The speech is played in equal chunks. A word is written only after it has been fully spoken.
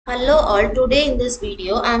Hello all, today in this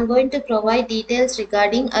video I am going to provide details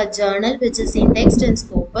regarding a journal which is indexed in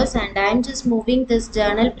Scopus, and I am just moving this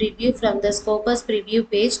journal preview from the Scopus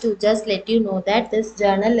preview page to just let you know that this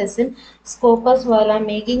journal is in Scopus while I am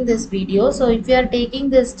making this video. So if you are taking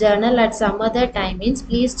this journal at some other time means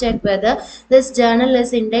please check whether this journal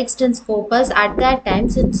is indexed in Scopus at that time,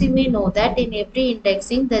 since you may know that in every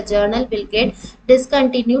indexing the journal will get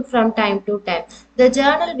discontinued from time to time. The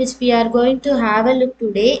journal which we are going to have a look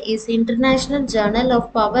today is International Journal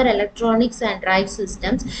of Power Electronics and Drive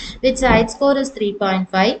Systems, which side score is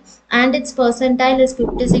 3.5 and its percentile is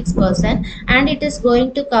 56%, and it is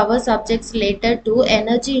going to cover subjects related to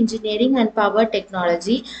energy engineering and power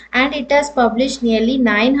technology, and it has published nearly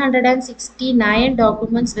 969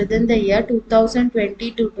 documents within the year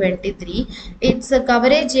 2020 to 23. Its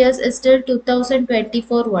coverage years is till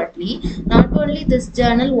 2024 only. Not only this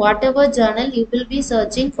journal, whatever journal you will be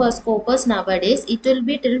searching for Scopus nowadays, it will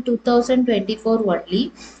be till 2024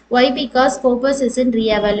 only. Why? Because Scopus is in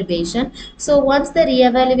re-evaluation. So once the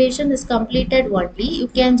re-evaluation is completed only, you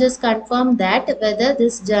can just confirm that whether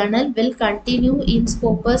this journal will continue in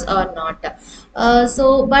Scopus or not.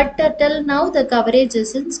 But till now the coverage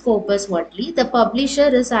is in Scopus only. The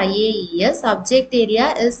publisher is IAES. Subject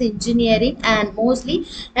area is engineering and mostly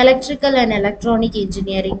electrical and electronic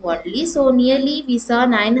engineering only. So nearly we saw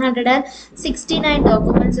 969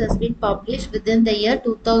 documents has been published within the year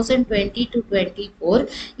 2020 to 24.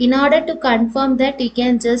 In order to confirm that, you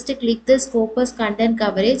can just click the Scopus content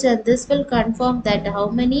coverage, and this will confirm that how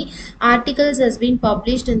many articles has been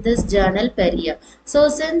published in this journal per year. So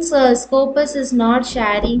since Scopus is not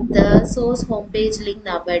sharing the source homepage link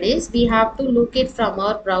nowadays, we have to look it from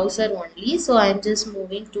our browser only. So I am just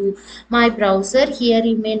moving to my browser. Here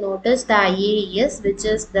you may notice the IAES, which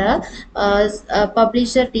is the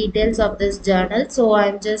publisher details of this journal. So I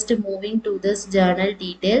am just moving to this journal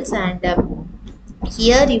details, and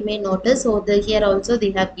here you may notice here also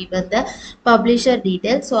they have given the publisher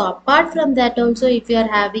details. So apart from that also, if you are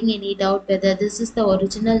having any doubt whether this is the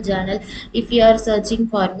original journal, if you are searching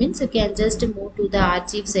for means, you can just move to the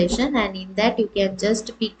archive session, and in that you can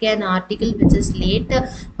just pick an article which is late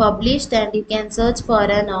published, and you can search for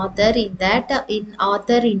an author in that in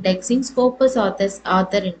author indexing, Scopus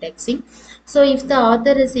author indexing. So if the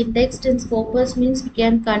author is indexed in Scopus means we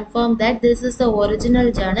can confirm that this is the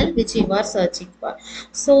original journal which you are searching for.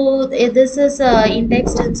 So this is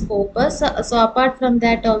indexed in Scopus. So apart from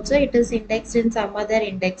that also, it is indexed in some other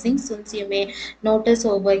indexing, since you may notice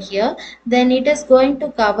over here. Then it is going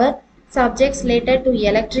to cover subjects related to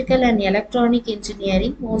electrical and electronic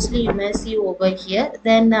engineering, mostly you may see over here.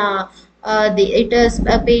 Then it is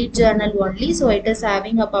a paid journal only, so it is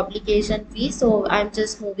having a publication fee. So I'm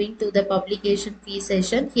just moving to the publication fee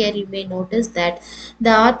session. Here you may notice that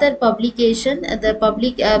the author publication, the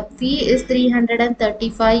public fee is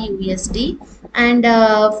 335 USD, and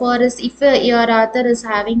if your author is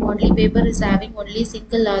having only paper is having only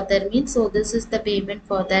single author means, so this is the payment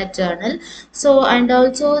for that journal. So and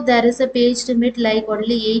also there is a page limit, like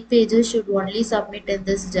only 8 pages should only submit in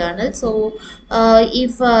this journal. So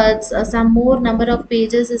if some more number of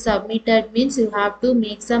pages is submitted means, you have to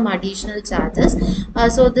make some additional charges.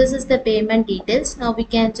 So this is the payment details. Now we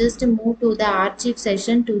can just move to the archive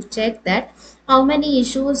session to check that how many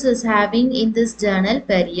issues is having in this journal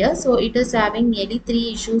per year. So it is having nearly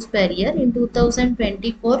 3 issues per year. In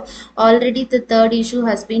 2024 already the third issue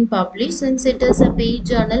has been published. Since it is a paid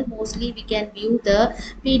journal, mostly we can view the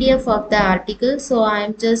PDF of the article. So I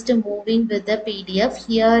am just moving with the PDF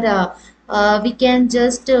here. We can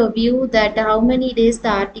just view that how many days the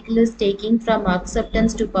article is taking from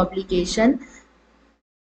acceptance to publication.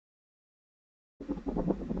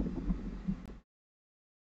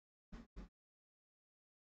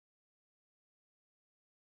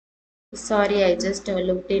 Sorry, I just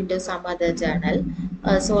looked into some other journal.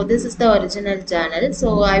 So this is the original journal.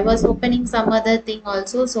 So I was opening some other thing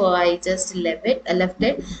also, so I just left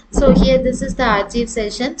it. So here this is the archive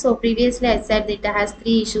session. So previously I said it has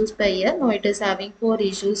 3 issues per year. Now it is having 4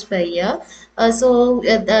 issues per year.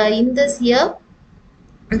 In this year,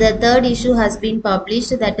 the third issue has been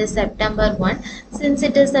published, that is September 1. Since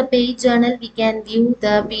it is a paid journal, we can view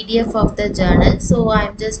the PDF of the journal. So I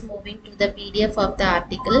am just moving to the PDF of the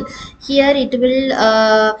article. Here it will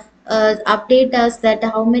update us that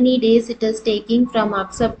how many days it is taking from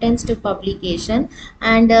acceptance to publication.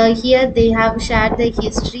 And here they have shared the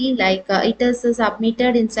history, like it is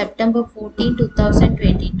submitted in September 14,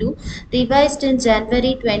 2022, revised in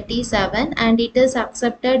January 27, and it is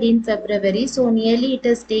accepted in February. So nearly it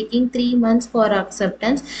is taking 3 months for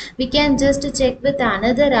acceptance. We can just check with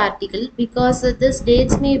another article, because this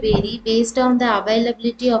dates may vary based on the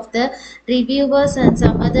availability of the reviewers and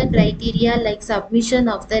some other criteria like submission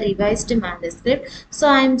of the revised manuscript. So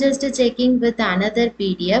I am just checking with another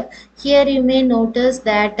PDF. Here you may notice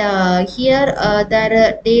that here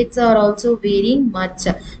their dates are also varying much,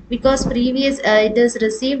 because previous it is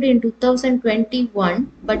received in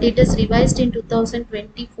 2021, but it is revised in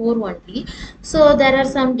 2024 only. So there are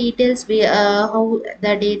some details how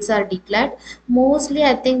the dates are declared. Mostly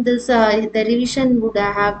I think this the revision would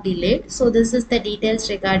have delayed. So this is the details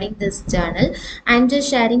regarding this journal. I'm just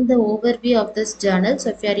sharing the overview of this journal. So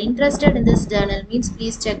if you are interested in this journal, means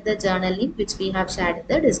please check the journal link which we have shared in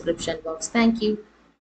the description box. Thank you.